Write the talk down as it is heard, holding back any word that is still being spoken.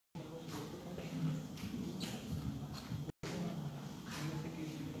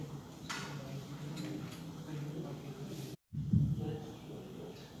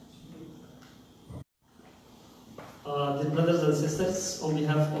Dear brothers and sisters, on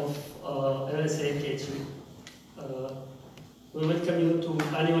behalf of LSA K3, we welcome you to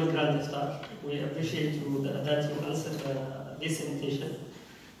annual Grand Iftar. We appreciate you that you answered this invitation,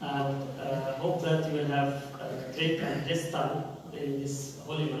 and hope that you will have a great and blessed time in this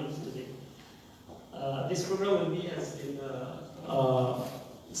holy month today. This program will be as in the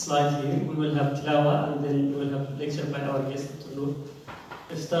slide here. We will have tilawa, and then we will have lecture by our guest, Dr. Noor.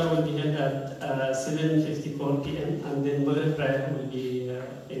 Iftar will be held at 7:54 p.m. and then Maghrib prayer will be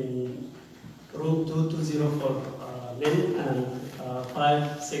in room 2204 for men and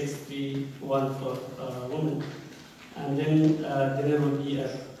 5631 for women. And then dinner will be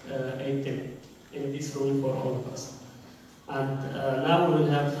at 8:10 in this room for all of us. And now we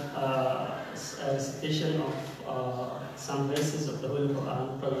will have a recitation of some verses of the Holy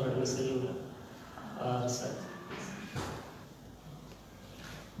Quran. Brother Muslim recite.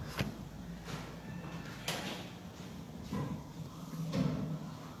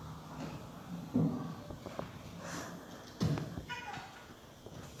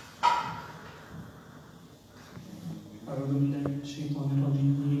 أعوذ بالله من الشيطان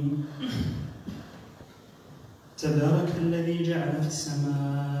الرجيم. تبارك الذي جعل في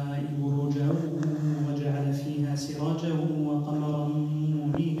السماء بروجا وجعل فيها سراجا وقمرا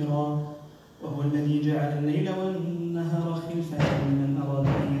منيرا وهو الذي جعل الليل والنهار خلفة لمن أراد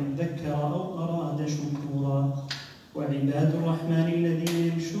أن يذكر أو أراد شكورا وعباد الرحمن الذين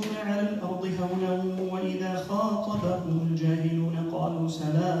يمشون على الأرض هونا وإذا خاطبهم الجاهلون قالوا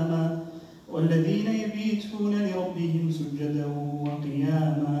سلاما والذين يبيتون لربهم سجدا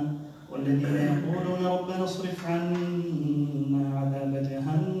وقياما والذين يقولون ربنا اصرف عنا عذاب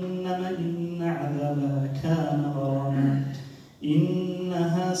جهنم إن عذابها كان غراما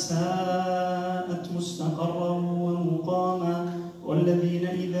إنها ساءت مستقرا ومقاما والذين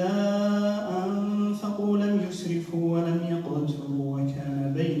إذا أنفقوا لم يسرفوا ولم يقتروا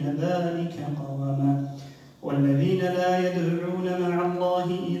وكان بين ذلك قواما والذين لا يدعون مع الله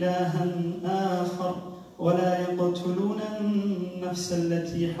إلها آخر ولا يقتلون النفس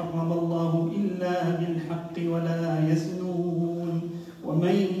التي حرم الله إلا بالحق ولا يزنون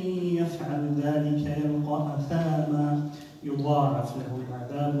ومن يفعل ذلك يلقى أثاما يضاعف له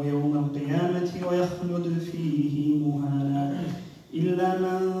العذاب يوم القيامة ويخلد فيه مهانا إلا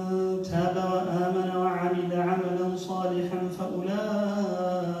من تاب وآمن وعمل عملا صالحا فأولئك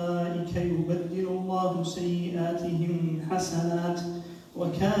يبدل الله سيئاتهم حسنات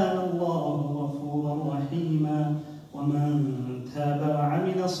وكان الله غفورا رحيما ومن تاب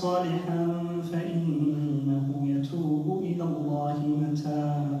وعمل صالحا فإنه يتوب إلى الله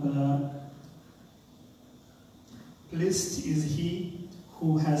متابا. Blessed is he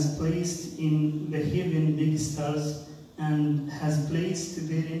who has placed in the heaven big stars and has placed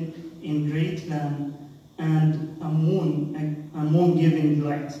therein in great land and a moon giving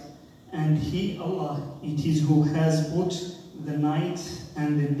light. And he, Allah, it is who has put the night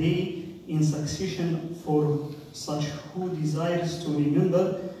and the day in succession for such who desires to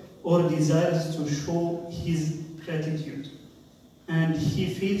remember or desires to show his gratitude. And he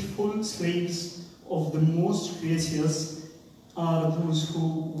faithful slaves of the most precious are those who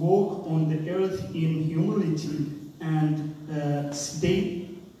walk on the earth in humility and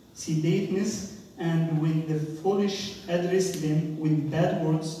sedateness, and when the foolish address them with bad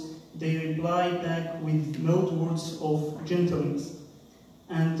words, they reply back with mild words of gentleness.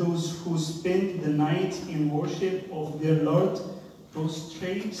 And those who spend the night in worship of their Lord,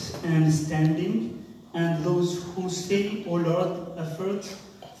 prostrate and standing, and those who say, O Lord, avert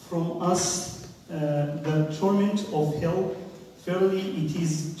from us the torment of hell. Verily,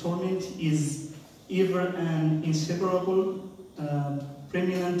 torment is ever an inseparable,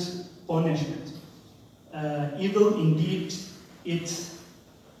 permanent punishment. Evil indeed,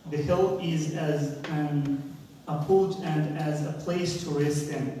 the hell is as an abode and as a place to rest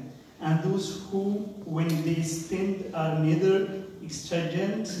in. And those who, when they stand, are neither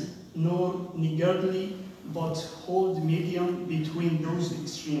extravagant nor niggardly, but hold medium between those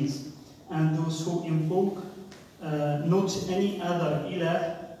extremes. And those who invoke not any other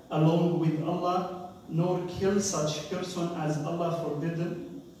ilah along with Allah, nor kill such person as Allah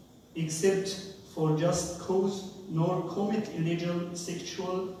forbidden, except for just cause, nor commit illegal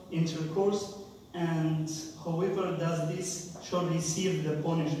sexual intercourse, and whoever does this shall receive the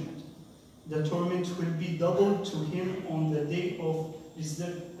punishment. The torment will be doubled to him on the day of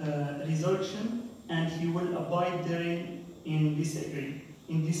resurrection, and he will abide therein in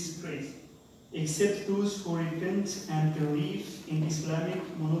disgrace, except those who repent and believe in Islamic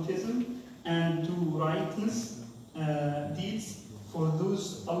monotheism and do righteous deeds. For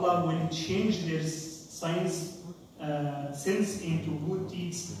those Allah will change their signs sins into good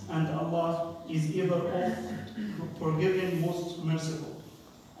deeds, and Allah is ever oft forgiving, most merciful.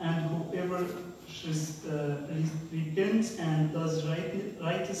 And whoever repents and does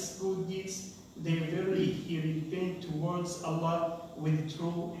righteous good deeds, they verily he repent towards Allah with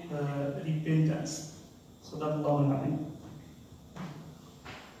true repentance. Sadaqallahu al-Azim.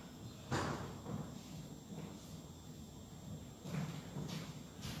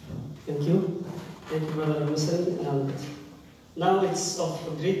 Thank you. Thank you, Brother Muslim. And now it's of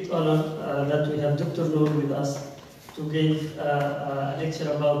great honor that we have Dr. Noor with us to give a lecture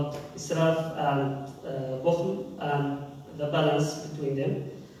about Israf and Bukhl and the balance between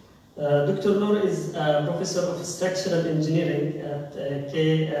them. Dr. Noor is a professor of structural engineering at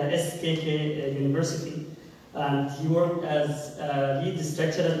SKK University, and he worked as a lead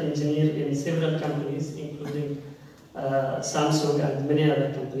structural engineer in several companies, including Samsung and many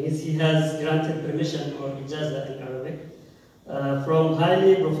other companies. He has granted permission or ijaza in Arabic from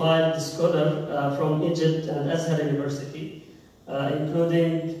highly profiled scholar from Egypt and Azhar University,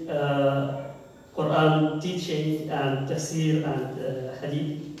 including Quran teaching and tafsir and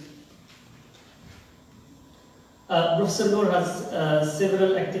hadith. Professor Noor has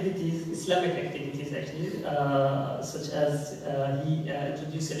several activities, Islamic activities actually, such as he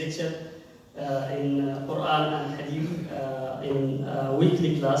introduced a lecture in Quran and Hadith in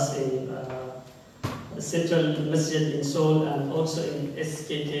weekly class in Central Masjid in Seoul and also in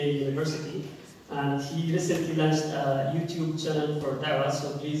SKK University. And he recently launched a YouTube channel for Dawah,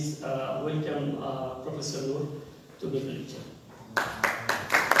 so please welcome Professor Noor to give a lecture.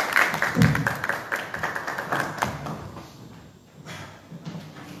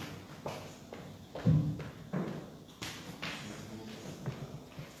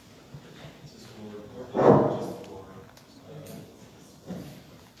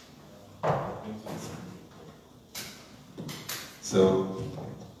 So,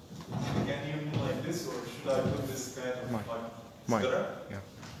 can you hear me like this, or should I put this kind of mic? Yeah.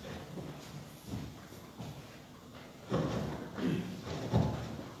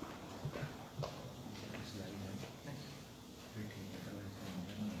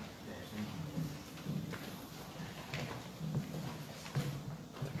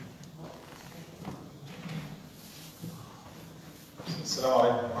 Assalamu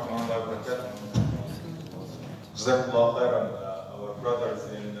alaikum wa rahmatullahi wa barakatuh. Jazakumullah khairan. Our brothers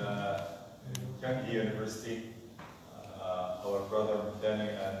in Kyunghee University, our brother Danny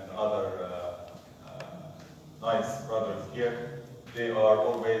and other nice brothers here, they are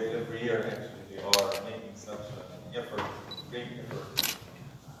always, every year actually, they are making such an effort, great effort,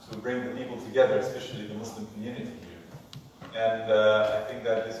 to bring the people together, especially the Muslim community here. And I think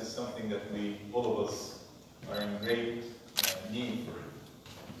that this is something that all of us, are in great need for it.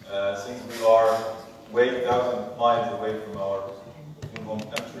 Since we are way thousands of miles away from our home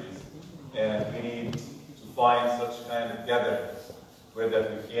countries, and we need to find such kind of gatherings where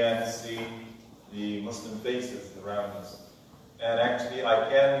that we can see the Muslim faces around us. And actually, I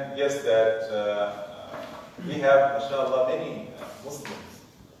can guess that we have, mashallah, many Muslims,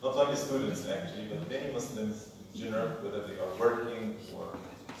 not only students actually, but many Muslims in general, whether they are working or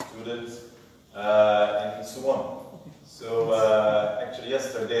students, and so on. So actually,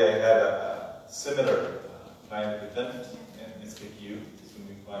 yesterday I had a similar kind of event in SKQ,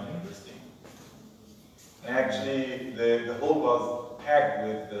 Kyunghee University. And actually, the hall was packed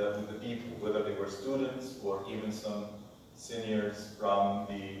with the people, whether they were students or even some seniors from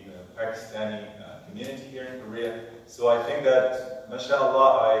the Pakistani community here in Korea. So I think that,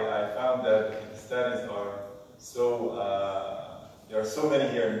 mashallah, I found that the Pakistanis are there are so many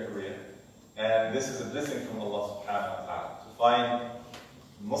here in Korea. And this is a blessing from Allah subhanahu wa ta'ala. To find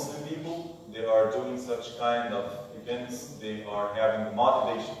Muslim people, they are doing such kind of events, they are having the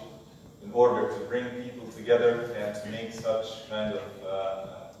motivation in order to bring people together and to make such kind of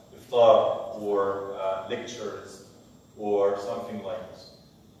iftar or lectures or something like this.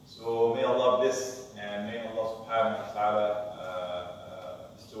 So may Allah bless and may Allah subhanahu wa ta'ala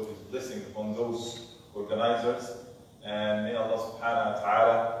bestow His blessing upon those organizers, and may Allah subhanahu wa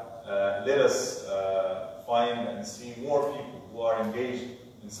ta'ala let us find and see more people who are engaged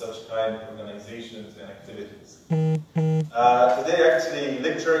in such kind of organizations and activities. Today actually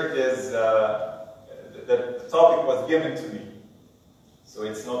lecture is, the topic was given to me. So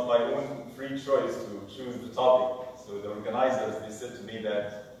it's not my own free choice to choose the topic. So the organizers, they said to me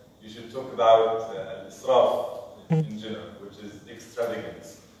that you should talk about Israf in general, which is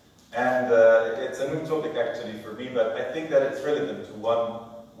extravagance. And it's a new topic actually for me, but I think that it's relevant to one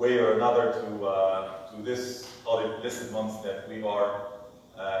way or another to this holy blessed month that we are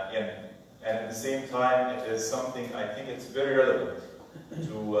in. and at the same time, it is something I think it's very relevant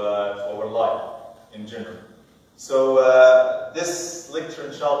to our life in general. So this lecture,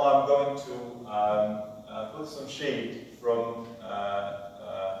 inshallah, I'm going to put some shade from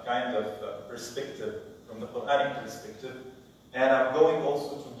kind of perspective, from the Quranic perspective, and I'm going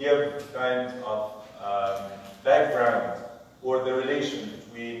also to give kind of background or the relation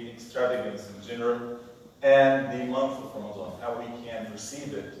between extravagance in general and the month of Ramadan, how we can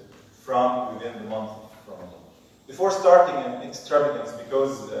perceive it from within the month of Ramadan. Before starting in extravagance,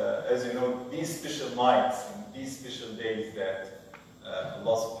 because as you know, these special nights and these special days that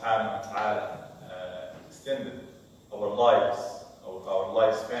Allah subhanahu wa ta'ala extended our lives, our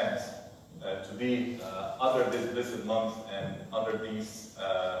lifespans, to be under this blessed month and under these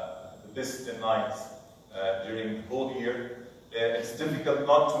the best 10 nights during the whole year. It's difficult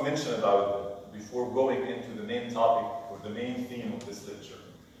not to mention about them before going into the main topic or the main theme of this lecture.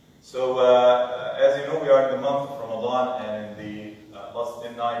 So, as you know, we are in the month of Ramadan and in the last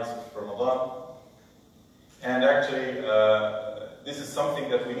 10 nights of Ramadan. And actually, this is something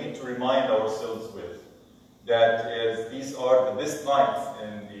that we need to remind ourselves with. That is, these are the best nights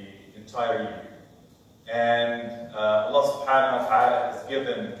in the entire year. And Allah subhanahu wa ta'ala has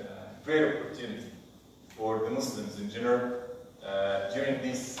given great opportunity for the Muslims in general during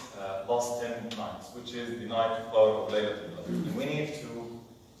these last 10 nights, which is the night of Laylatul Qadr. And we need to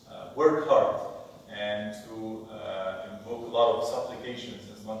work hard and to invoke a lot of supplications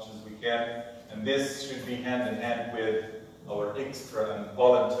as much as we can. And this should be hand in hand with our extra and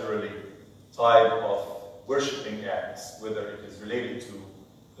voluntarily type of worshipping acts, whether it is related to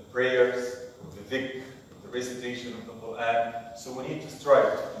the prayers, or the dhikr, the recitation of the Quran. So we need to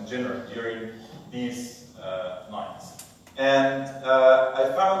strive in general during these nights. And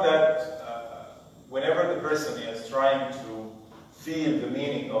I found that whenever the person is trying to feel the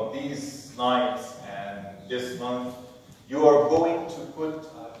meaning of these nights and this month, you are going to put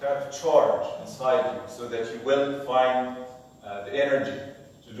a kind of charge inside you so that you will find the energy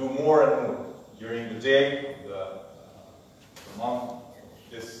to do more and more during the day, the month,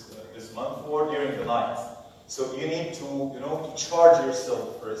 this month, or during the night. So you need to, to charge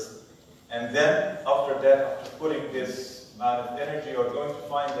yourself first, and then after that, after putting this amount of energy, you're going to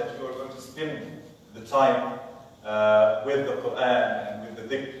find that you are going to spend the time with the Quran and with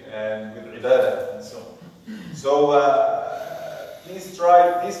the dhikr and with ibadah and so on. So please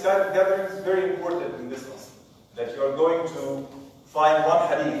try, these kind of gatherings are very important in this lesson, that you are going to find one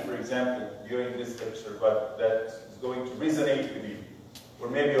hadith, for example, during this lecture, but that is going to resonate with you. Or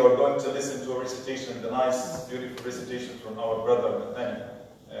maybe you are going to listen to a recitation, the nice, beautiful recitation from our brother Nathaniel.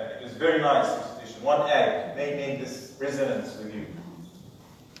 It is very nice recitation. One ayah may make this resonance with you.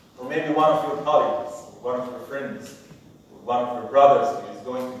 Or maybe one of your colleagues, or one of your friends, or one of your brothers is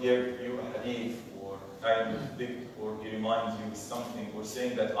going to give you a hadith, or kind of dhikr, or he reminds you of something, or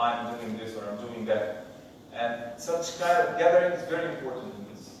saying that I'm doing this or I'm doing that. And such kind of gathering is very important in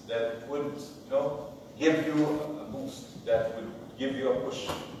this, that would, give you a boost, that would give you a push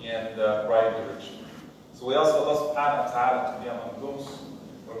in the right direction. So we ask Allah subhanahu wa ta'ala to be among those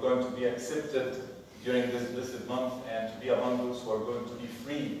who are going to be accepted during this blessed month, and to be among those who are going to be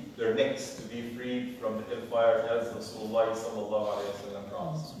free, their necks to be freed from the hellfire, as Rasulullah sallallahu alayhi wa sallam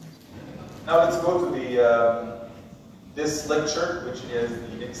promised. Now let's go to the this lecture, which is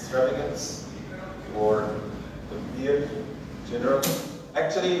the extravagance, or the beer in general.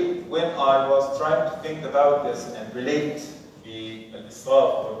 Actually, when I was trying to think about this and relate the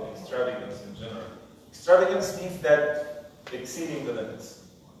israf or the extravagance in general, extravagance means that exceeding the limits,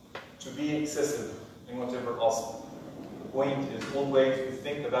 to be excessive in whatever aspect. The point is always to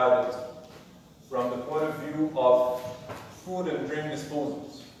think about it from the point of view of food and drink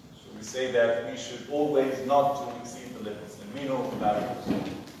disposals. So we say that we should always not to exceed the limits, and we know about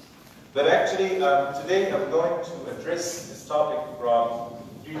it. But actually, today I'm going to address this topic from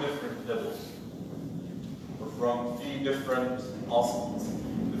 3 different levels, or from 3 different aspects.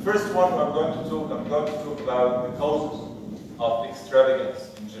 The first one I'm going to talk about the causes of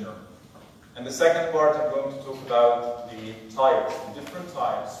extravagance in general. And the second part, I'm going to talk about the types, the different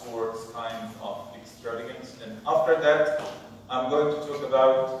types or kinds of extravagance. And after that, I'm going to talk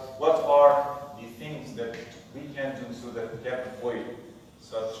about what are the things that we can do so that we can avoid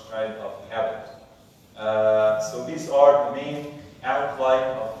such kind of habit. So these are the main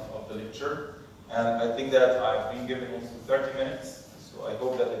outline of the lecture. And I think that I've been given also 30 minutes. So I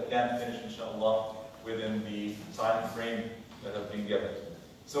hope that I can finish, inshallah, within the time frame that I've been given.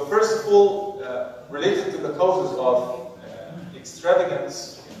 So first of all, related to the causes of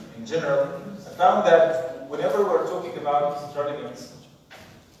extravagance in general, I found that whenever we're talking about extravagance,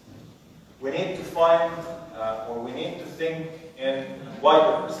 we need to find, or we need to think in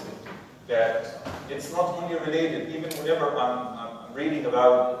wider perspective. That it's not only related, even whenever I'm reading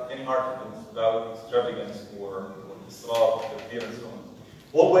about any articles about extravagance or israf, and so on.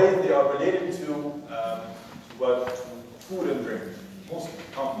 Always they are related to food and drink. Most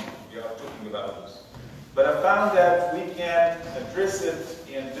companies we are talking about this. But I found that we can address it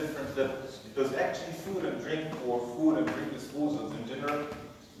in different levels, because actually food and drink, or food and drink disposals in general,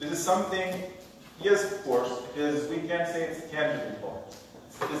 this is something, yes, of course, because we can't say it's a tangible part,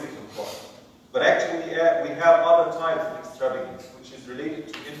 it's a physical part. But actually we have other types of extravagance, which is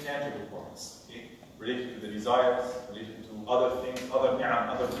related to intangible parts, okay? Related to the desires, related to other things, other ni'am,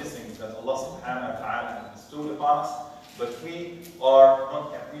 other blessings that Allah subhanahu wa ta'ala has bestowed upon us, but we are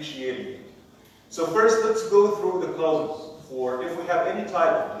not appreciating it. So first, let's go through the causes for if we have any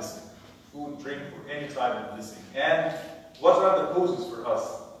type of blessing, food, drink, or any type of blessing, and what are the causes for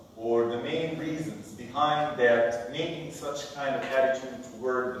us, or the main reasons behind that making such kind of attitude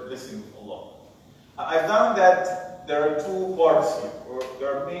toward the blessing of Allah. I found that there are two parts here, or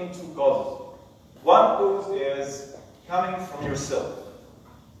there are main two causes. One cause is coming from yourself.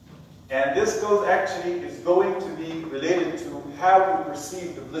 And this cause actually is going to be related to how you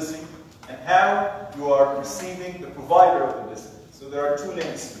perceive the blessing and how you are perceiving the provider of the blessing. So there are two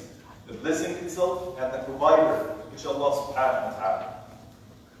links here. The blessing itself and the provider, which Allah subhanahu wa ta'ala.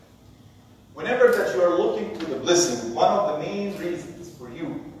 Whenever that you are looking to the blessing, one of the main reasons for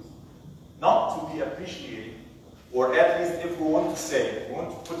you not to be appreciating, or at least if we want to say, we want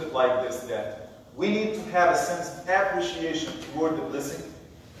to put it like this, that we need to have a sense of appreciation toward the blessing,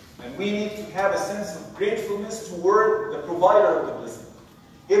 and we need to have a sense of gratefulness toward the provider of the blessing.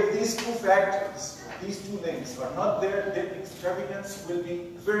 If these two factors, these two links are not there, then extravagance will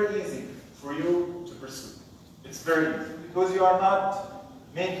be very easy for you to pursue. It's very easy, because you are not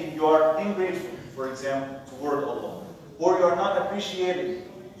making, you are ungrateful, for example, toward Allah, or you are not appreciating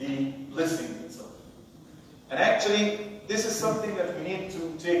the blessing itself. And actually, this is something that we need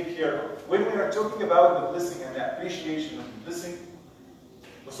to take care of. When we are talking about the blessing and the appreciation of the blessing,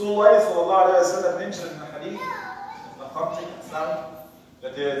 Rasulullah sallallahu alayhi wa sallam mentioned in the hadith, the authentic Islam,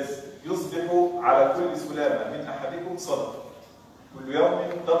 that is, يُصْبِحُ عَلَى كُلِّ سُلَامَ مِنْ أَحَدِكُمْ صَدَقَةٌ كُلُّ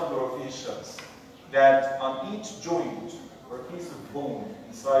يَوْمٍ تَطْلُعُ فِيهِ الشَّمْسِ. That on each joint or piece of bone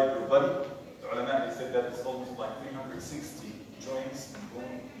inside your body, the ulama said that it's almost like 360 joints and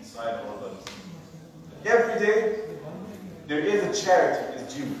bone inside our bodies. Every day, there is a charity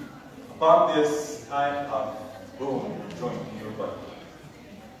is due upon this kind of bone joint in your body.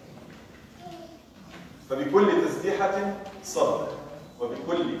 فبكل تسبيحة صدقة،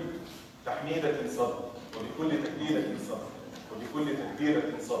 وبكل تحميدة صدقة، وبكل تكبيرة صدقة، وبكل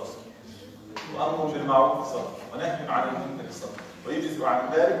تكبيرة صدقة، وأمر بالمعروف صدقة، ونهي عن المنكر صدقة، ويجزء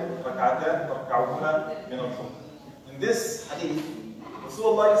عن ذلك ركعتان تركعهما من الخطبة. In this hadith,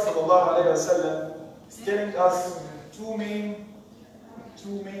 Rasulullah sallallahu alayhi wa sallam is telling us two main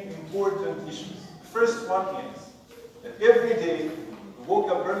important issues. The first one is that every day you woke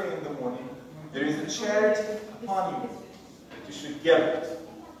up early in the morning, there is a charity upon you that you should give it.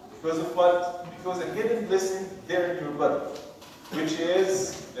 Because of what? Because a hidden blessing there in your body, which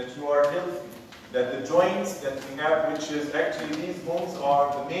is that you are healthy, that the joints that we have, which is actually these bones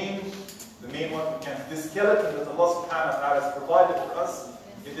are the main one we can. This skeleton that Allah subhanahu wa ta'ala has provided for us,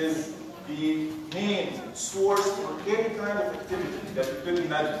 it is the main source for any kind of activity that you could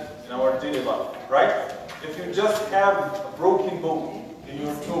imagine in our daily life, right? If you just have a broken bone in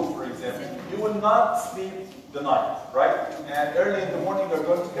your toe, for example, you will not sleep the night, right? And early in the morning you're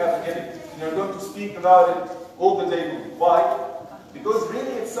going to have a headache, and you're going to speak about it all the day long. Why? Because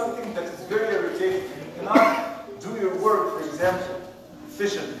really it's something that is very irritating. You cannot do your work, for example,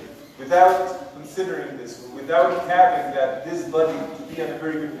 efficiently without considering this, or without having this body to be in a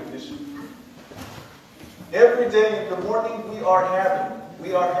very good condition. Every day in the morning we are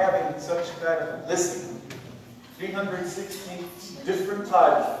having such kind of blessing. 360 different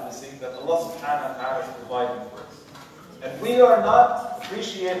types of blessing that Allah subhanahu wa ta'ala is providing for us. And we are not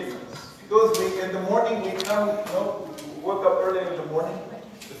appreciating this. Because in the morning we come, we woke up early in the morning,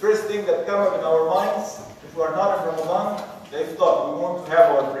 the first thing that comes up in our minds, if we are not in Ramadan, they thought we want to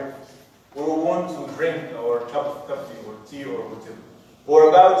have our breakfast, or we want to drink our cup of coffee or tea or whatever. Or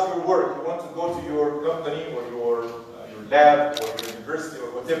about your work, you want to go to your company or your lab or your university or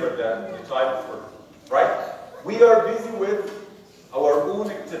whatever the type of work, right? We are busy with our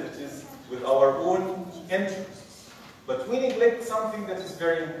own activities, with our own interests. But we neglect something that is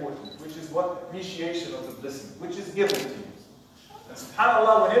very important, which is what? Appreciation of the blessing, which is given to you. And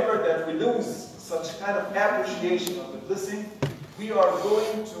subhanAllah, whenever that we lose such kind of appreciation of the blessing, we are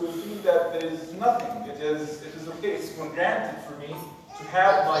going to feel that there is nothing. It is okay. It's for granted for me to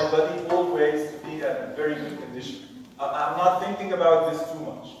have my body always to be in a very good condition. I'm not thinking about this too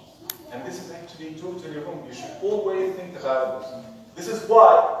much. And this is actually totally wrong. You should always think about this. This is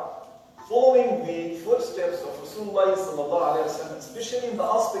why following the footsteps of Rasulullah sallallahu alaihi wasallam, especially in the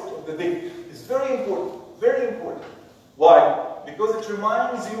aspect of the dhikr, is very important. Very important. Why? Because it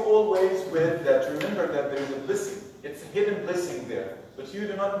reminds you always that remember that there is a blessing. It's a hidden blessing there, but you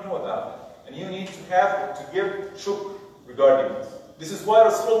do not know about it. And you need to have it, to give shukr regarding this. This is why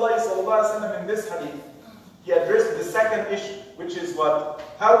Rasulullah sallallahu alaihi wasallam in this hadith, he addressed the second issue, which is what?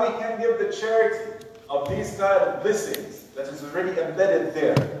 How we can give the charity of these kind of blessings that is already embedded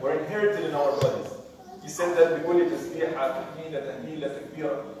there, or inherited in our bodies. He said that بِكُلِّ تَسْبِيحَةٍ تَحْمِيدَةٍ تَهْلِيلَةٍ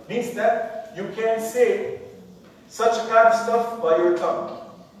تَكْبِيرًا means that you can say such a kind of stuff by your tongue.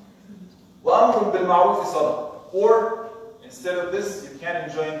 وَأَمْرٌ بِالْمَعْرُوفِ صَدَقَةٌ. Or, instead of this, you can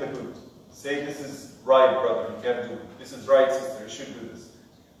enjoy the good. Say, this is right, brother, you can do it. This is right, sister, you should do this.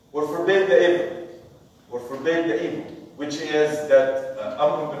 Or forbid the evil. Or forbid the evil. Which is that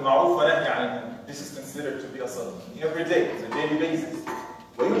أَمْرٌ بِالْمَعْرُوفِ وَنَهْيَ عَنِ الْمُنكَرِ. This is considered to be a sadaqah. Every day, on a daily basis.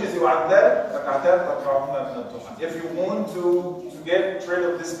 وَيُجْزِي عَنْ ذَلِكَ رَكْعَتَانِ تَقْرَعُهُمَا مِنَ الضُّحَى. If you want to get rid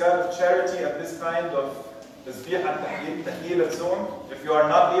of this kind of charity and this kind of tasbih and tahleel and so on, if you are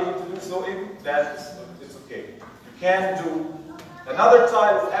not able to do so, it's okay. You can do another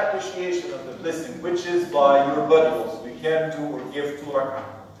type of appreciation of the blessing, which is by your body also. You can do or give 2 rak'ah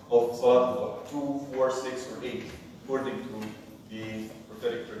of salat al-dhuhr, 2, 4, 6, or 8, according to the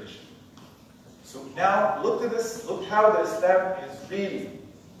prophetic tradition. So now, look at this. Look how the Islam is really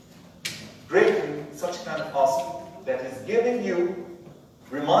great in such kind of aspect that is giving you,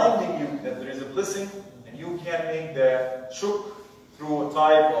 reminding you that there is a blessing, and you can make the shukr through a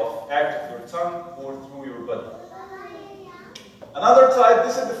type of act of your tongue or through your body. Another type,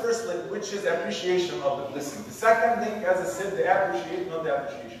 this is the first link, which is appreciation of the blessing. The second link, as I said, the appreciation, not the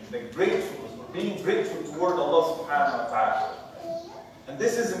appreciation, the gratefulness, or being grateful toward Allah subhanahu wa ta'ala. And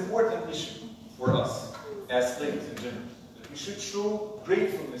this is an important issue for us as slaves in general. That we should show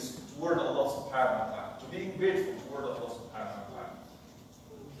gratefulness toward Allah subhanahu wa ta'ala, to being grateful toward Allah subhanahu wa ta'ala.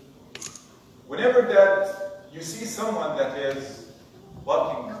 Whenever that you see someone that is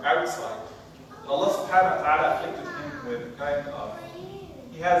walking outside, Allah subhanahu wa ta'ala afflicted him with kind of,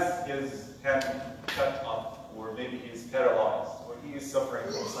 he has his hand cut off, or maybe he is paralyzed, or he is suffering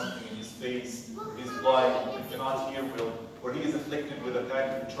from something in his face, or he is blind, or he cannot hear well, or he is afflicted with a kind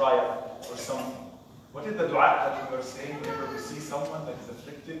of trial or something. What is the dua that we are saying whenever we see someone that is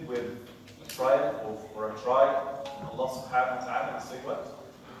afflicted with a trial or a trial? Allah subhanahu wa ta'ala say what?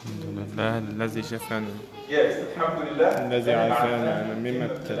 الذي شفانا. Yes, alhamdulillah. الذي عافانا مما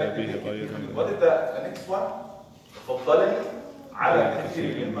ابتلى به غيرنا. What is the next one? فضلني على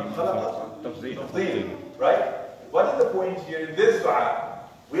كثير ممن خلق تفضيلا. Right? What is the point here? In this dua,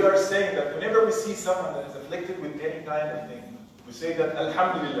 we are saying that whenever we see someone that is afflicted with any kind of thing, we say that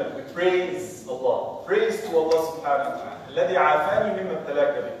alhamdulillah, we praise Allah. Praise to Allah subhanahu wa ta'ala. الذي عافاني مما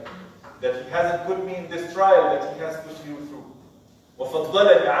ابتلاك به. That He hasn't put me in this trial that He has put you through.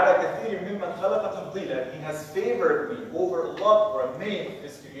 وَفَضَّلَنِي عَلَى كَثِيرٍ مِمَّنْ خَلَقَ تَفْضِيلًا. He has favored me over a lot or many of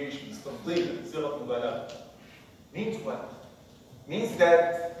His creations. تَفْضِيلًا, صِغَةٌ مُبَالَغَةٌ. Means what? Means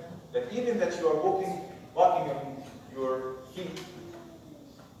that even that you are walking on your feet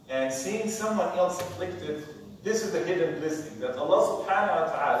and seeing someone else afflicted, this is the hidden blessing that Allah subhanahu wa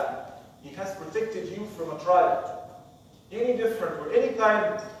ta'ala, He has protected you from a trial. Any different or any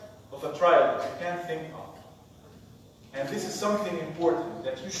kind of a trial that you can't think of. And this is something important,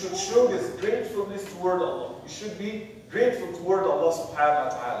 that you should show this gratefulness toward Allah. You should be grateful toward Allah subhanahu wa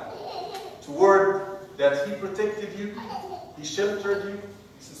ta'ala. Toward that He protected you, He sheltered you,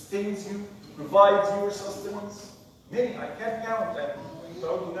 He sustains you, provides your sustenance. Many, I can't count them.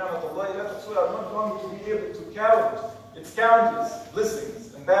 I'm not going to be able to count its countless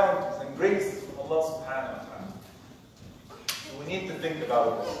blessings and bounties and graces from Allah subhanahu wa ta'ala. So we need to think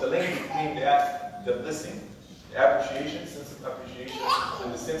about this. The link between the blessing, the appreciation, sense of appreciation,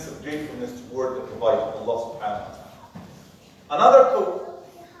 and the sense of gratefulness toward the provider, Allah subhanahu wa ta'ala. Another code,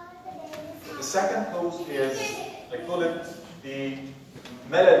 the second code is, I call it the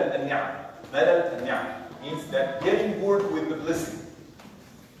malal al-ni'am. Malal al-ni'am means that getting bored with the blessing.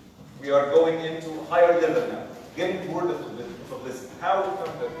 We are going into a higher level now. Getting bored of the blessing. How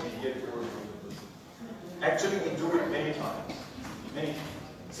come that we get bored with the blessing? Actually, we do it many times. Many times.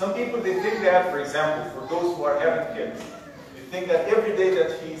 Some people, they think that, for example, for those who are having kids, they think that every day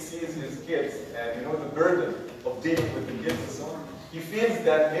that he sees his kids and the burden of dealing with the kids and so on, he feels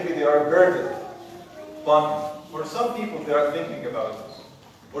that maybe they are a burden upon him. For for some people, they are thinking about this.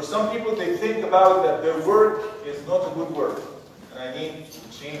 For some people, they think about that their work is not a good work, and I need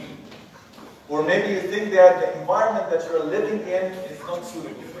to change it. Or maybe you think that the environment that you are living in is not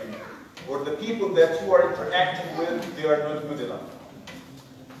suitable for you. Or the people that you are interacting with, they are not good enough.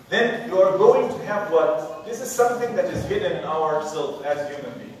 Then you are going to have what? This is something that is hidden in ourselves as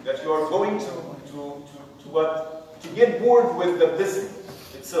human beings. That you are going to get bored with the blessing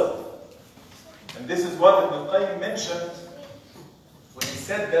itself. And this is what Ibn Qayyim mentioned when he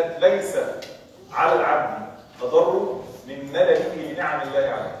said that لَيْسَ عَلَى الْعَبْدِ تَضَرُّ مِنْ مَلَكِهِ لِنَعْمِ اللَّهِ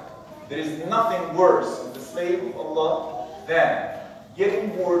عَلَيْهِ. There is nothing worse in the slave of Allah than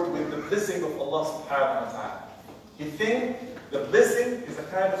getting bored with the blessing of Allah subhanahu wa ta'ala. He thinks the blessing is a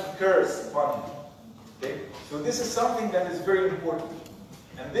kind of curse upon him. Okay? So this is something that is very important.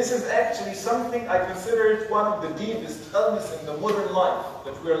 And this is actually something I consider it one of the deepest illness in the modern life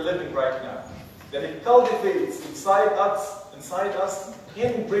that we are living right now. That it cultivates inside us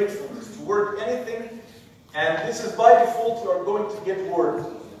ingratefulness toward anything, and this is by default you are going to get bored.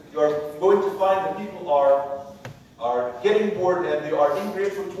 You are going to find that people are getting bored and they are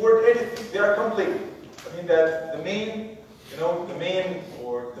ingrateful toward anything. They are complaining. I mean that the main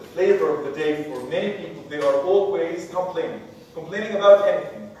or the flavor of the day for many people, they are always complaining. Complaining about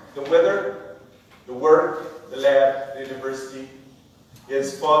anything. The weather, the work, the lab, the university,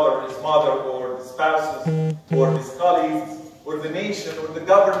 his father, his mother, or his spouses, or his colleagues, or the nation, or the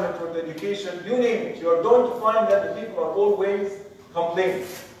government, or the education, you name it. You are going to find that the people are always complaining.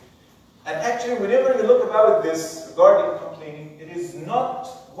 And actually, whenever you look about this regarding complaining, it is not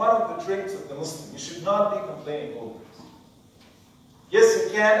one of the traits of the Muslim. You should not be complaining always. Yes,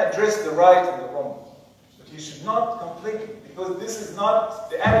 you can address the right and the wrong, but you should not complain, because this is not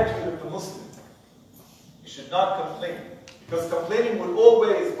the attitude of the Muslim. You should not complain, because complaining will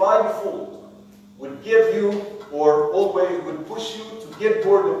always, by default, will give you, or always will push you to get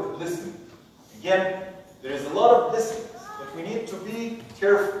bored of the blessing. Again, there is a lot of blessings, but we need to be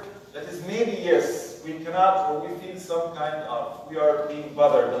careful. That is, maybe, yes, we cannot, or we feel some kind of, we are being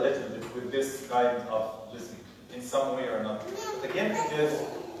bothered a little bit with this kind of blessing in some way or another. But again, it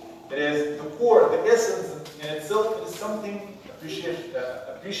is the core, the essence in itself is something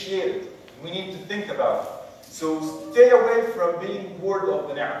appreciated. We need to think about it. So stay away from being bored of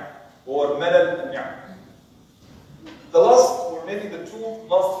the ni'mah, or malal al-ni'mah. The last, or maybe the two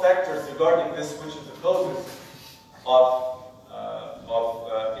last factors regarding this, which is the causes of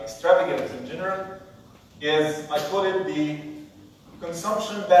extravagance in general, is, I call it the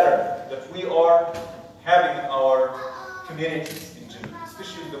consumption pattern that we are having in our communities in general,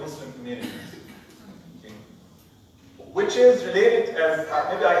 especially the Muslim communities. Okay. Which is related, as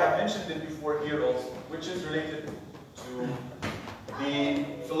maybe I have mentioned it before here also, which is related to the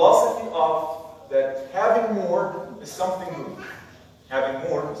philosophy of that having more is something good. Having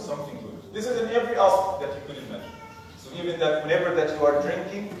more is something good. This is in every aspect that you could imagine. So even that whenever that you are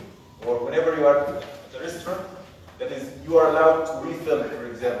drinking, or whenever you are at a restaurant, that is, you are allowed to refill, for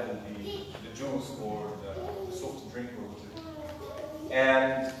example, the juice or the soft drink or whatever.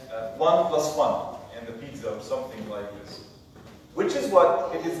 And 1 + 1 and the pizza or something like this. Which is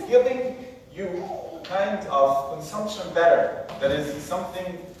what? It is giving you kind of consumption pattern. That is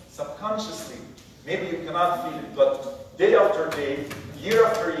something subconsciously. Maybe you cannot feel it, but day after day, year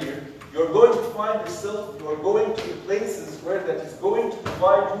after year, you're going to find yourself, you're going to the places where that is going to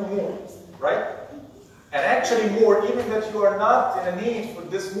provide you more, right? And actually more, even that you are not in a need for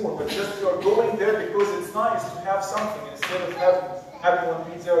this more, but just you're going there because it's nice to have something. Instead of having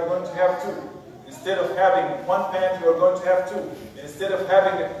 1 pizza, you're going to have 2. Instead of having 1 pant, you're going to have 2. Instead of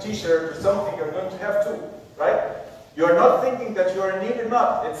having a t-shirt or something, you're going to have 2, right? You're not thinking that you're in need or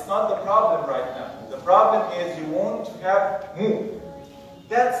not. It's not the problem right now. The problem is you want to have more.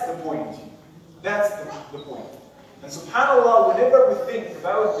 That's the point. That's the point. And subhanAllah, whenever we think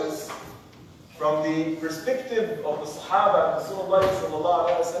about this from the perspective of the Sahaba and Rasulullah sallallahu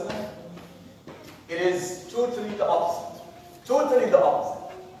alaihi wasallam, it is totally the opposite. Totally the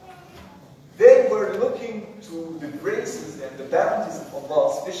opposite. They were looking to the graces and the bounties of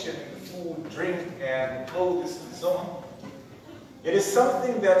Allah, especially in the food, drink, and clothes, and so on. It is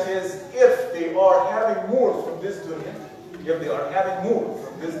something that is, if they are having more from this dunya, if they are having more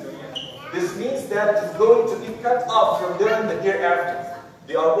from this dunya, this means that it is going to be cut off from them in the hereafter.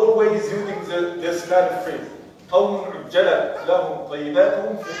 They are always using this kind of phrase,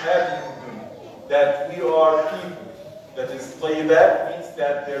 that we are people. That is, طيبات means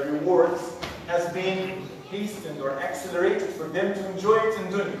that their rewards has been hastened or accelerated for them to enjoy it in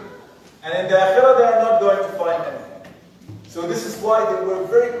dunya. And in the akhirah, they are not going to find anything. So this is why they were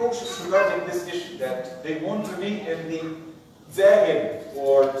very cautious regarding this issue, that they want to be in the zahid,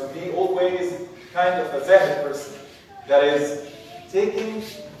 or to be always kind of a zahid person. That is, taking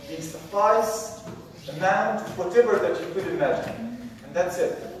the suffice amount, whatever that you could imagine. And that's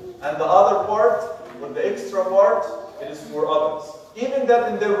it. And the other part, or the extra part, it is for others. Even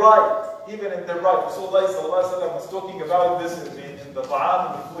that in their right, Rasulullah was talking about this in the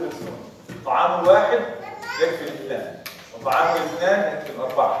ta'am and the food and so on. طعام واحد يكفي الاثنين. وطعام الاثنين يكفي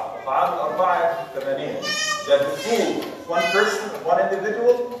الأربعة. وطعام الأربعة يكفي الثمانية. That the food of one person, one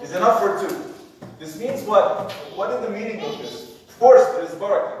individual, is enough for two. This means what? What is the meaning of this? Of course, there is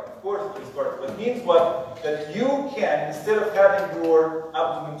barakah. Of course, there is barakah. It means what? That you can, instead of having your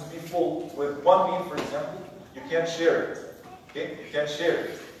abdomen to be full with one meal, for example, you can share it. Okay? You can share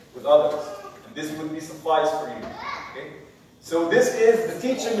it with others. And this would be suffice for you. Okay? So this is the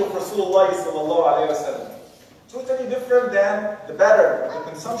teaching of Rasulullah sallallahu alayhi wa sallam. Totally different than the pattern, the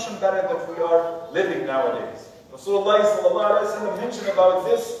consumption pattern that we are living nowadays. Rasulullah sallallahu alayhi wa sallam mentioned about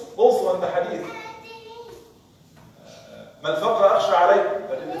this also in the hadith. ما الفقر أخشى عليكم,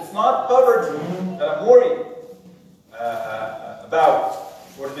 that it's not poverty that I'm worried about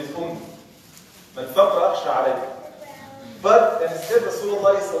for this ummah. ما الفقر أخشى عليكم. But instead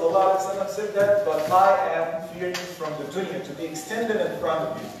Rasulullah sallallahu alayhi wa sallam said that, but I am fearing from the dunya to be extended in front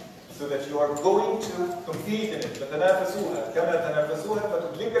of you, so that you are going to compete in it. فتنافسوها كما تنافسوها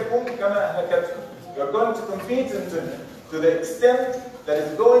فتدرككم كما أهلكتكم. You are going to compete in dunya to the extent that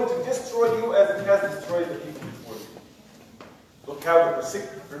is going to destroy you as it has destroyed the people before you. Look how the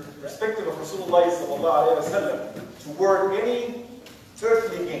perspective of Rasulullah sallallahu alayhi wa sallam toward any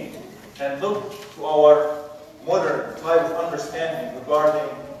earthly gain, and look to our modern type of understanding regarding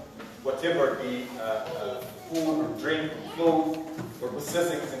whatever the food or drink or clothes or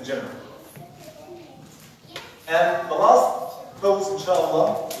possessions in general. And the last close,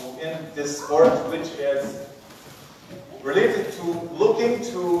 inshallah, to end this part, which is related to looking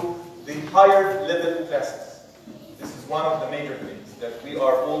to the higher level classes. This is one of the major things, that we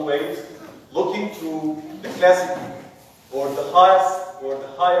are always looking to the classical or the highest or the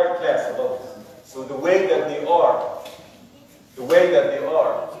higher class above us. So the way that they are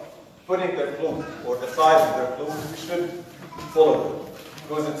putting their clothes or the size of their clothes, we should follow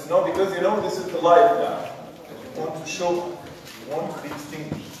them. Because you know this is the life now. That you want to show, you want to be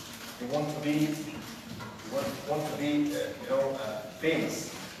distinguished, you want to be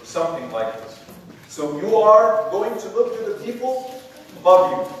famous or something like this. So you are going to look to the people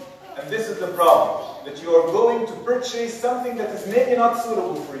above you. And this is the problem, that you are going to purchase something that is maybe not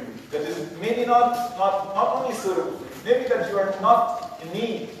suitable for you, that is maybe not only suitable for you, maybe that you are not in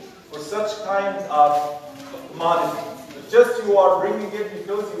need for such kind of commodity, but just you are bringing it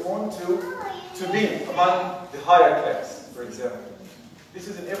because you want to be among the higher class, for example. This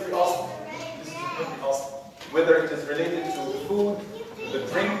is in every aspect. Whether it is related to the food, to the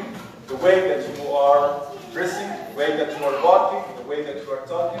drink, the way that you are dressing, the way that you are walking, the way that you are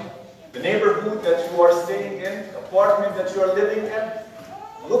talking, the neighborhood that you are staying in, the apartment that you are living in.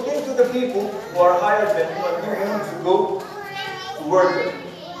 Look into the people who are higher than you and you want to go to work with.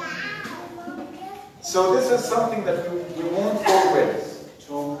 So this is something that we want always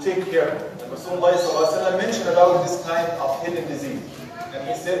to take care of. And Rasulullah mentioned about this kind of hidden disease. And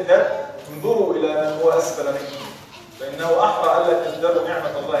he said that انظروا إلى من هو أسفل منكم فإنه أحرى ألا تزدادوا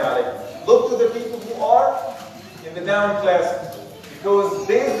نعمة الله عليكم. Look to the people who are in the down classes. Because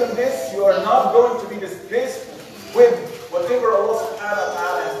based on this, you are not going to be disgraceful with whatever Allah subhanahu wa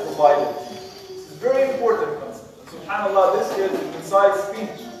ta'ala has provided. This is very important concept. SubhanAllah, this is the concise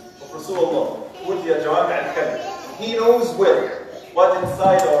speech of Rasulullah. He knows well what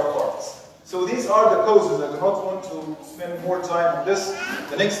inside our hearts. So these are the causes. I do not want to spend more time on this.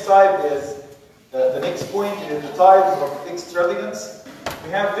 The next type is, the next point is the types of extravagance.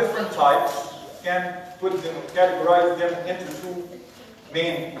 We have different types. You can put them, categorize them into two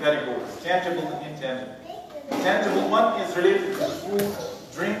main categories, tangible and intangible. The tangible one is related to food,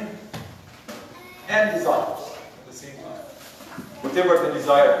 drink, and desires at the same time. Whatever the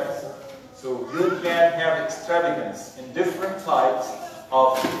desire is. So you can have extravagance in different types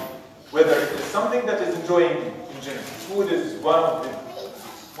of, whether it is something that is enjoying in general. Food is one of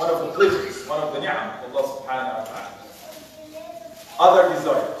the pleasures, one of the ni'am of Allah subhanahu wa ta'ala. Other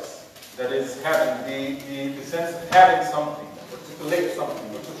desires, that is having the sense of having something, or to collect something,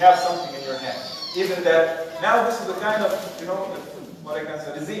 or to have something in your hand. Even that, now this is a kind of, what I can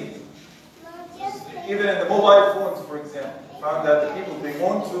say, disease. Even in the mobile phones, for example, found that the people, they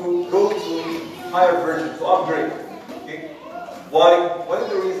want to go to higher version, to upgrade. Okay? Why? What is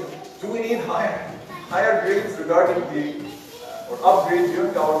the reason? Do we need higher grades regarding the or upgrade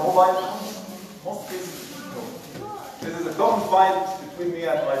during our mobile phones? Most cases, no. This is a common fight between me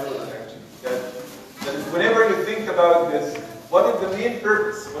and my daughter, actually. That is, whenever you think about this, what is the main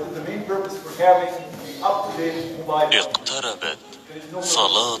purpose? What is the main purpose for having the up-to-date mobile phone? اقتربت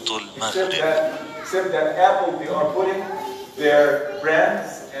صلاة المغرب. Except that Apple, they are putting their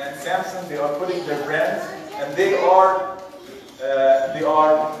brands, and Samsung, they are putting their brands, and they are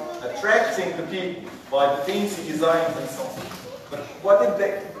attracting the people by the fancy designs and so on. But what is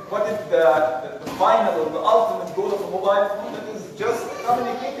the final or the ultimate goal of a mobile phone? That is just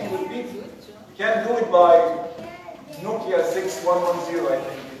communicating with people. You can't do it by Nokia 6110, I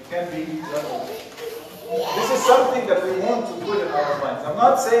think. It can be done. This is something that we want to put in our minds. I'm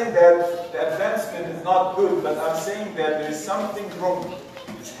not saying that the advancement is not good, but I'm saying that there is something wrong.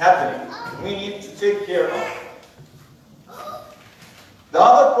 It's happening. We need to take care of it. The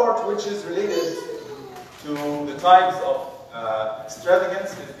other part which is related to the types of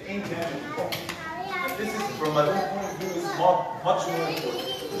extravagance is the intangible part. And this is, from my own point of view, is much more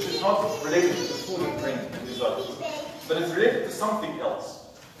important, which is not related to food and drink and these others, but it's related to something else,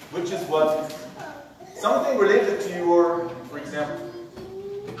 which is what? Something related to your, for example,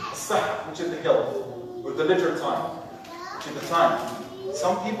 sah, which is the health, or the leisure time, which is the time.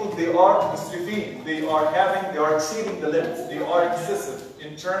 Some people, they are musrifin, they are exceeding the limits, they are excessive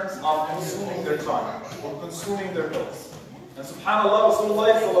in terms of consuming their time, or consuming their health. And subhanAllah,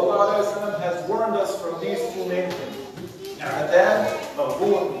 Rasulullah sallallahu alayhi wa sallam has warned us from these two main things.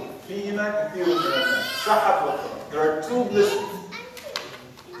 There are two blessings.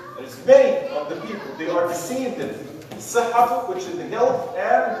 There's many of the people, they are deceived in sahatu, which is the health,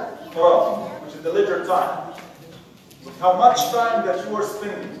 and faragh, which is the leisure time. With how much time that you are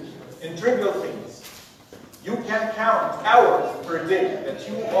spending in trivial things. You can count hours per day that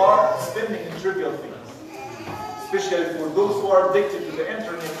you are spending in trivial things. Especially for those who are addicted to the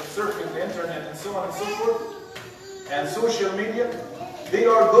internet, and surfing the internet, and so on and so forth, and social media, they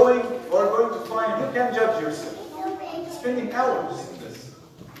are going to find, you can judge yourself, spending hours in this.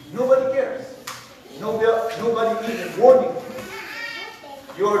 Nobody cares. Nobody even warning you.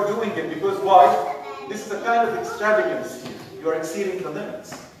 You are doing it because why? This is a kind of extravagance here. You are exceeding the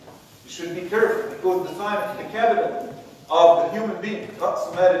limits. You should be careful because the time is the capital of the human being, not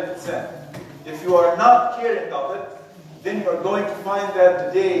Samaritan insan. If you are not caring of it, then you are going to find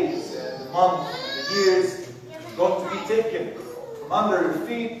that the days and the months and the years are going to be taken from under your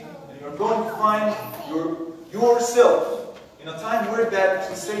feet, and you are going to find yourself in a time where that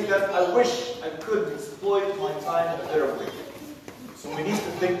to say that I wish I could exploit my time in a better way. So we need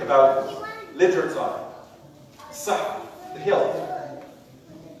to think about it. Leisure time, sah, the health.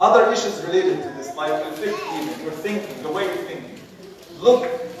 Other issues related to this, like the thinking, your thinking, the way you're thinking. Look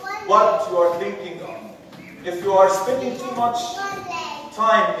what you are thinking of. If you are spending too much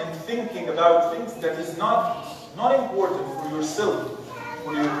time in thinking about things that is not important for yourself,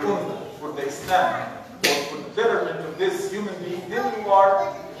 for your ummah, for the Islam, or for the betterment of this human being, then you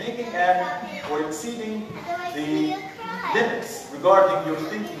are making or exceeding the limits regarding your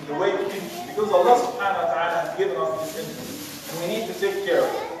thinking, the way you think, because Allah subhanahu wa ta'ala has given us this infinite, and we need to take care of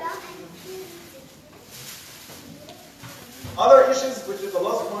it. Other issues, which is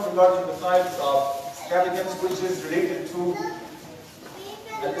Allah subhanahu wa ta'ala regarding the types of extravagance, which is related to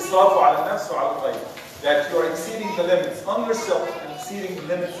al-israfu ala nafs wa ala ghayr, that you are exceeding the limits on yourself and exceeding the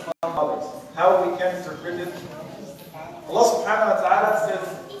limits on others. How we can interpret it? Allah subhanahu wa ta'ala says,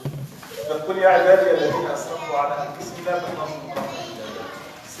 فَقُلْ يَا عِبَادِيَ الَّذِينَ أَسْرَفُوا عَلَىٰ أَنفُسِهِمْ لَا تَقْنَطُوا مِنْ رَحْمَةِ اللَّهِ.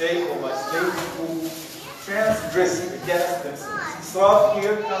 Say, O my slaves who transgress against themselves. Israf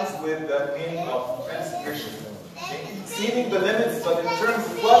here comes with the meaning of transgression. Exceeding the limits, but in terms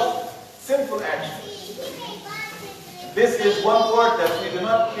of what? Sinful actions. This is one part that we do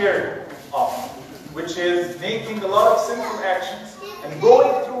not care of, which is making a lot of sinful actions and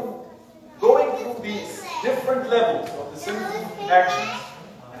going through these different levels of the sinful actions.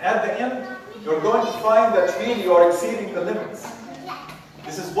 And at the end, you're going to find that really you are exceeding the limits.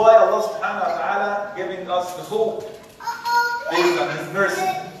 This is why Allah subhanahu wa ta'ala giving us the hope based on His mercy.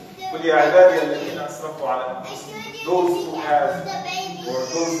 قُلْ يَا عِبَادِيَ الَّذِينَ أَسْرَفُوا عَلَىٰ أَنفُسِهِمْ. Those who have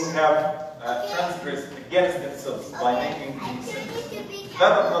transgressed against themselves by making these sins. لَا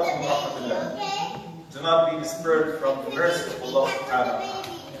تَقْنَطُوا مِنْ رَحْمَةِ اللَّهِ. Do not be dispersed from the mercy of Allah subhanahu wa ta'ala.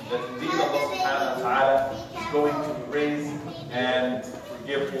 That indeed Allah subhanahu wa ta'ala is going to erase and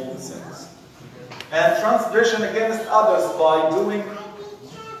forgive all the sins. And transgression against others by doing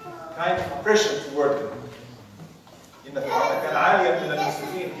kind of oppression toward them. In the Quran, كان عاليا من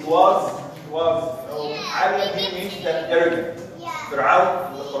المسلمين. He was عاليا, he means that arrogant.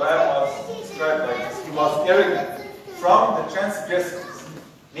 Fir'aun in the Quran was described like this. He was arrogant, from the transgressors.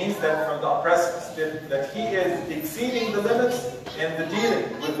 Means that from the oppressors, that he is exceeding the limits in the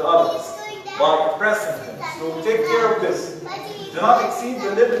dealing with the others by oppressing them. So take care of this. Do not exceed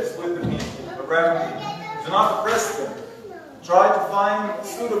the limits with the people around you. Do not oppress them. Try to find a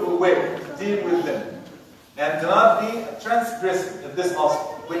suitable way to deal with them. And do not be a transgressor in this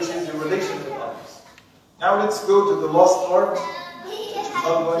aspect, which is your relation with others. Now let's go to the last part, which is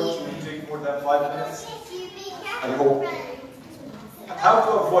not going to take more than 5 minutes, I hope. How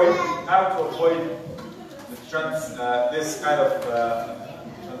to avoid this kind of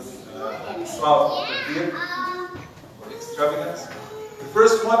or extravagance. The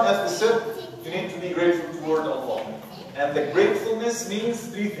first one, as we said, you need to be grateful toward Allah. And the gratefulness means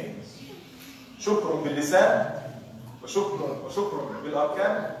 3 things. شكر باللسان, وشكر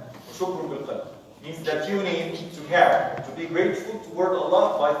بالأركان, وشكر بالقلب. Means that you need to be grateful toward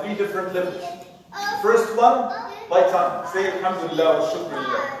Allah by 3 different levels. First one, by tongue. Say Alhamdulillah wa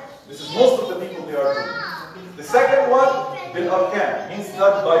Shukrulillah. This is most of the people they are doing. The second one, bil arkan, means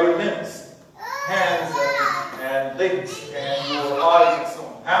that by your limbs, hands and legs and your eyes and so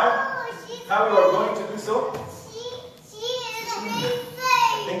on. How you are going to do so? I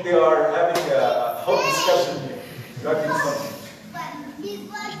think they are having a hot discussion here. You are doing something.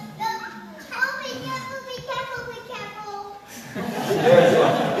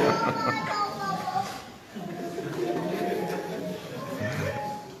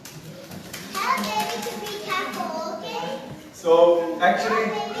 So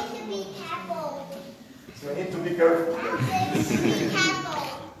actually, so we need to be careful.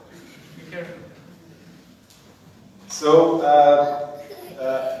 Be careful. So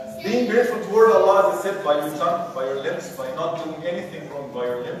being grateful toward Allah, as I said, by your tongue, by your limbs, by not doing anything wrong by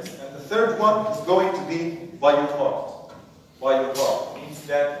your limbs. And the third one is going to be by your heart. By your heart means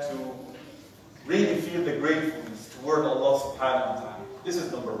that to really feel the gratefulness toward Allah subhanahu wa ta'ala. This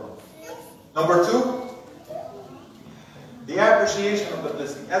is number 1. Number 2, the appreciation of the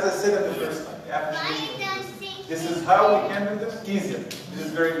blessing. As I said in the first time, the appreciation of the blessing. This is how we can do this easier. It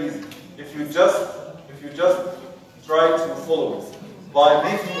is very easy. If you just try to follow it by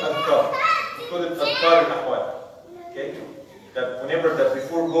making adhkar. We call it adhkar al-ahwal. Okay? That whenever that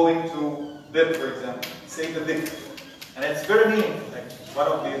before going to bed, for example, say the dhikr. And it's very meaningful. Like one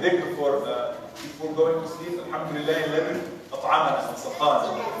of the dhikr for before going to sleep, Alhamdulillah alladhi at'amana wa saqana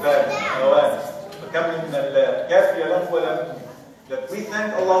wa nawana. That we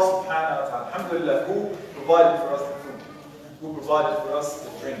thank Allah subhanahu wa ta'ala, alhamdulillah, who provided for us the food, who provided for us the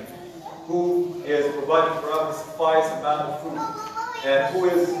drink, who is providing for us the suffice amount of food, and who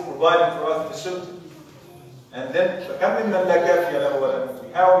is providing for us the shelter. And then, how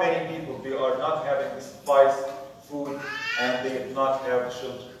many people they are not having the suffice food and they do not have the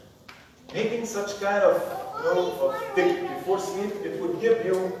shelter? Making such kind of thing before sleep, it would give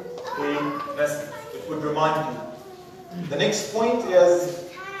you a message. It would remind you. The next point is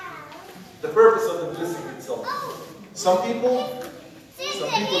the purpose of the blessing itself. Some people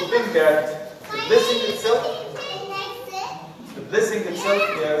think that the blessing itself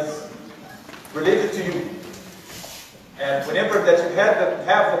is related to you. And whenever that you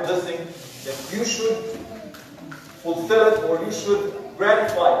have the blessing, that you should fulfill it or you should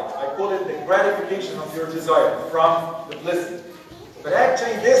gratify it. I call it the gratification of your desire from the blessing. But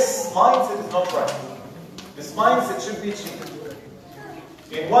actually this mindset is not right. This mindset should be changed.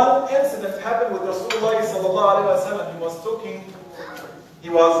 In one incident happened with Rasulullah sallallahu alaihi wasallam, he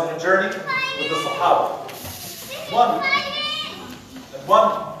was in a journey with the Sahaba.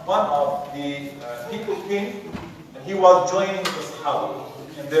 One of the people came and he was joining the Sahaba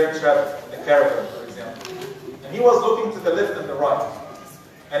in their travel, in the caravan, for example. And he was looking to the left and the right.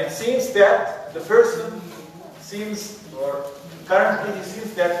 And it seems that the person currently he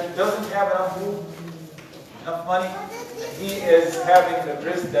seems that he doesn't have enough food, enough money, and he is having a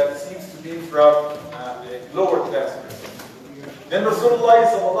dress that seems to be from a lower class person. Then Rasulullah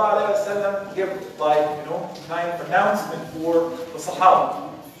sallallahu alaihi wasallam gave kind of announcement for the Sahaba.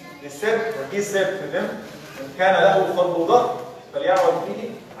 He said to them, "إن كان له فضل ظهر فليعمل به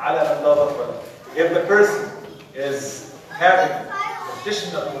على من لا ظهر له." If the person is having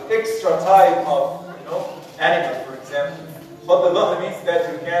additional extra type of animal, for example, فضل ظهر means that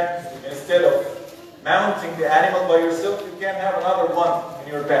you can, instead of mounting the animal by yourself, you can have another one in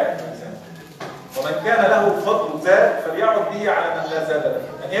your bag, for example. ومن كان له فضل زاد فليعد به على من لا زاد له.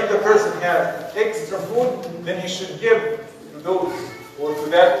 And if the person has extra food, then he should give to those or to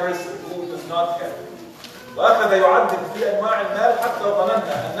that person who does not have. وأخذ يعدد في أنواع المال حتى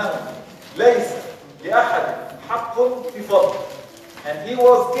ظننا أنه ليس لأحد حق في فضل. And he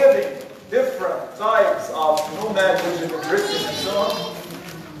was giving different types of nomad dressing and so on,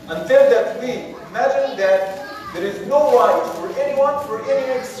 until that we imagine that there is no right for anyone for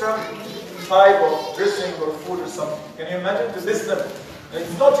any extra type of dressing or food or something. Can you imagine to this level?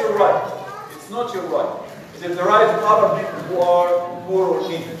 It's not your right. It's not your right. It is the right of other people who are poor or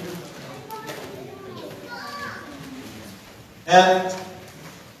needy. And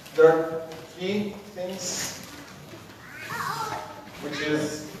there are three things which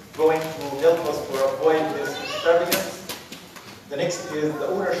is going to help us to avoid this extravagance. The next is the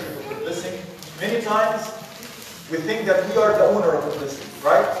ownership of the blessing. Many times we think that we are the owner of the blessing,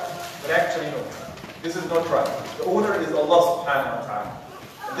 right? But actually no. This is not right. The owner is Allah subhanahu wa ta'ala.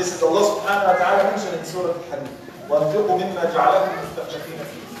 This is Allah subhanahu wa ta'ala mentioned in Surah Al-Hadid. وَانْفِقُوا مِمَّا جَعَلَكُمْ مُسْتَخْلَفِينَ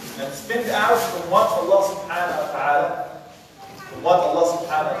فِيهِ. And spend out from what Allah subhanahu wa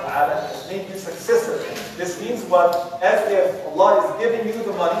ta'ala has made you successful. This means what? As if Allah is giving you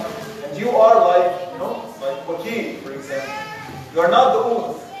the money and you are like, like wakil, for example. You are not the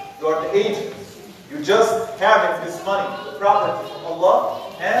owner, you are the agent. You just having this money, the property from Allah,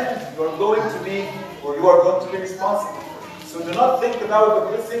 and you are going to be responsible. So do not think about the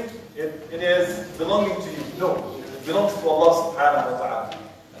blessing, it is belonging to you. No, it belongs to Allah subhanahu wa ta'ala.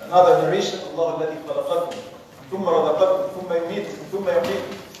 Another narration, Allah alladhi khalaqakum. ثم رزقكم ثم يميتكم ثم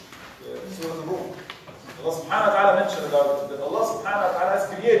يحييكم. Surah Al-Rum. Allah subhanahu wa ta'ala mentioned about it, that Allah subhanahu wa ta'ala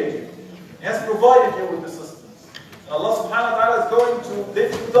has created you. He has provided you with the sustenance. And Allah subhanahu wa ta'ala is going to let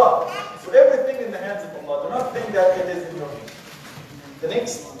you die. So everything in the hands of Allah. Do not think that it is in your hands. The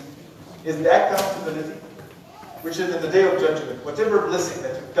next is the accountability, which is in the day of judgment. Whatever blessing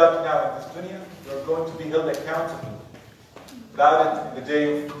that you've got now in this dunya, you're going to be held accountable about it in the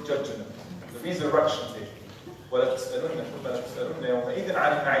day of judgment. The resurrection day. And you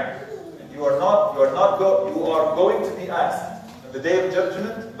are going to be asked on the day of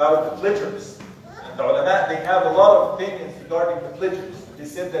judgment about the pleasures. And the ulama, they have a lot of opinions regarding the pleasures. They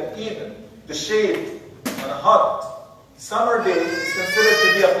said that even the shade on a hot summer day is considered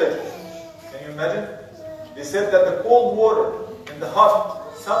to be a pleasure. Can you imagine? They said that the cold water in the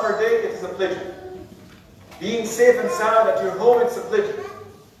hot summer day, it is a pleasure. Being safe and sound at your home, it's a pleasure.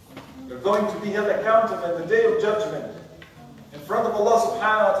 You're going to be held accountable in the day of judgment in front of Allah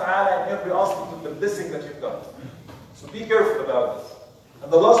subhanahu wa ta'ala in every aspect of the blessing that you've got. So be careful about this.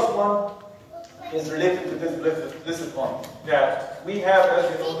 And the last one is related to this blessed one. That we have, as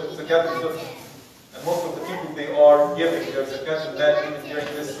you know, the zakat al-fitr. And most of the people, they are giving their zakat al-mal even during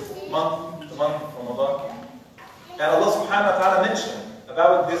this month, the month of Ramadan. And Allah subhanahu wa ta'ala mentioned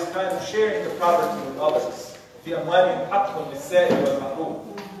about this kind of sharing the property with others. في أموالهم حق للسائل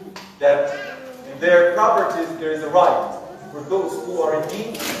والمحروم. That in their properties there is a right for those who are in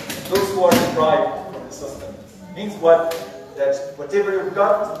need and those who are deprived from the sustenance. Means what? That whatever you've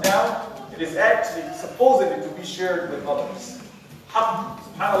got now, it is actually supposedly to be shared with others. Haqq.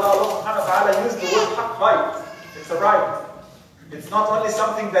 SubhanAllah, Allah subhanahu wa ta'ala used the word haqq, right. It's a right. It's not only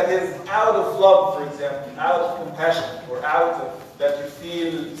something that is out of love, for example, out of compassion, or out of that you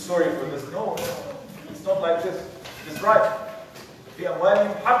feel sorry for this. No, it's not like this. It is right. في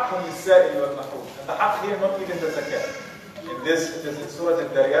أموالهم حق للسائل والمحروم. And the haqq here, not even the zakat. In this, it is in Surah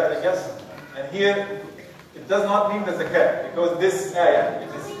Al-Dariyat, I guess. And here, it does not mean the zakat, because this ayah, it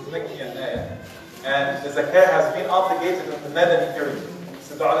is Makkiyan ayah. And the zakat has been obligated on the Madani period.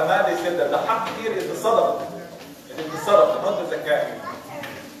 So the ulama, they said that the haqq here is the sadaqah. It is the sadaqah, not the zakat.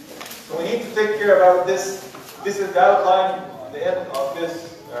 So we need to take care about this. This is the outline at the end of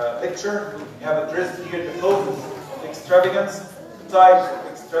this lecture. We have addressed here the causes of extravagance, types of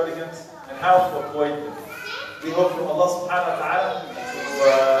extravagance, and how to avoid them. We hope from Allah subhanahu wa ta'ala,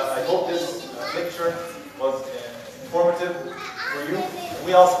 I hope this lecture was informative for you. And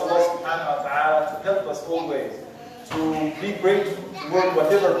we ask Allah subhanahu wa ta'ala to help us always to be grateful toward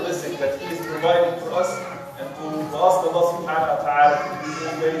whatever blessing that He is providing for us, and to ask Allah subhanahu wa ta'ala to be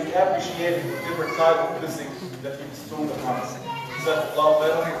always appreciating whatever type of blessing that He bestowed upon us. Jazakallahu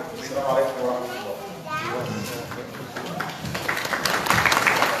khairan. Assalamu alaikum wa rahmatullah.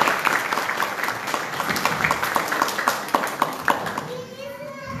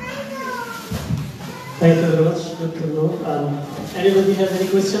 Thank you very much, Dr. Noor. Anybody has any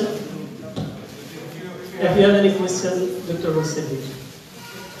question? If you have any question, Dr. Noor said it.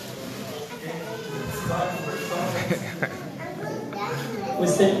 We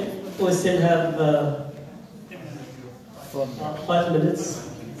still have 5 minutes.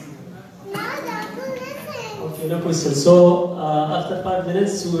 Okay, no question. So after 5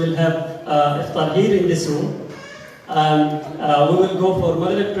 minutes, we will have iftar here in this room. And we will go for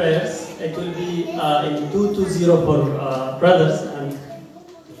Maghrib prayers. It will be in 220 for brothers and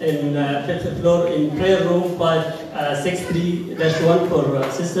in 5th floor in prayer room 563-1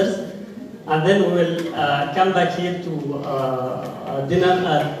 for sisters. And then we will come back here to dinner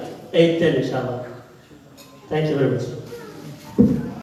at 8:10, inshallah. Thank you very much.